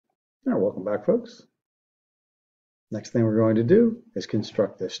All right, welcome back, folks. Next thing we're going to do is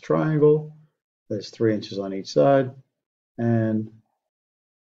construct this triangle that's 3 inches on each side and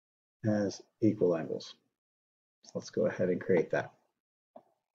has equal angles. So let's go ahead and create that.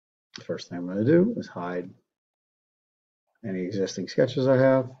 The first thing I'm going to do is hide any existing sketches I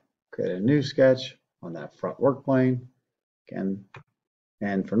have, create a new sketch on that front work plane, again,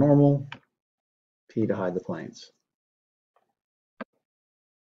 and for normal, P to hide the planes.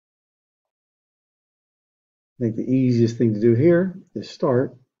 I think the easiest thing to do here is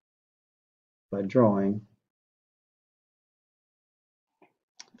start by drawing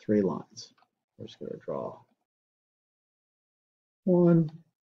 3 lines. We're just going to draw 1,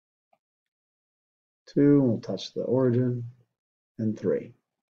 2, we'll touch the origin, and 3.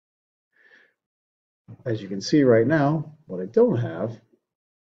 As you can see right now, what I don't have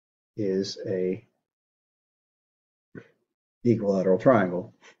is a equilateral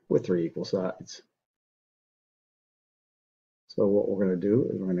triangle with 3 equal sides. So what we're going to do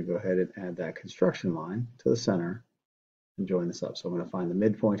is we're going to go ahead and add that construction line to the center and join this up. So I'm going to find the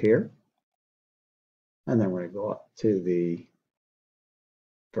midpoint here, and then we're going to go up to the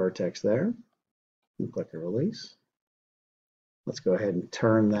vertex there and click and release. Let's go ahead and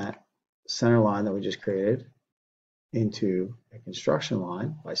turn that center line that we just created into a construction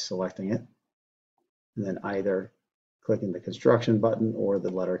line by selecting it, and then either clicking the construction button or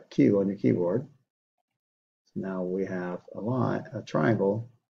the letter Q on your keyboard. So now we have a triangle,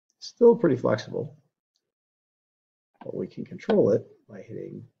 still pretty flexible, but we can control it by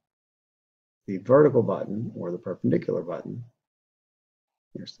hitting the vertical button or the perpendicular button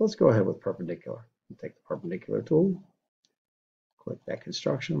here. So let's go ahead with perpendicular. We'll take the perpendicular tool, click that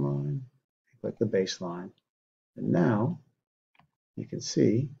construction line, click the baseline, and now you can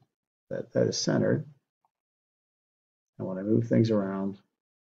see that that is centered. And when I move things around,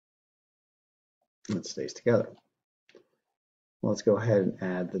 it stays together. Let's go ahead and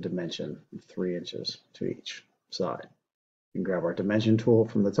add the dimension of 3 inches to each side. We can grab our dimension tool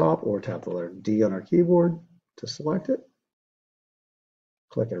from the top or tap the letter D on our keyboard to select it.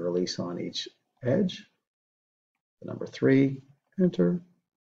 Click and release on each edge. The number 3, enter.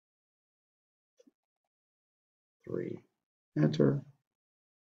 3, enter.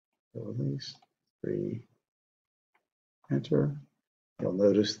 Release, 3, enter. You'll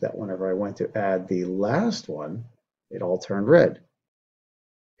notice that whenever I went to add the last one, it all turned red.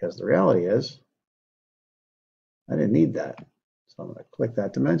 Because the reality is, I didn't need that. So I'm going to click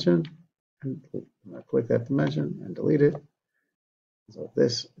that dimension, and I'm going to click that dimension and delete it. So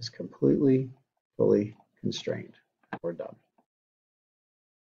this is completely, fully constrained. We're done.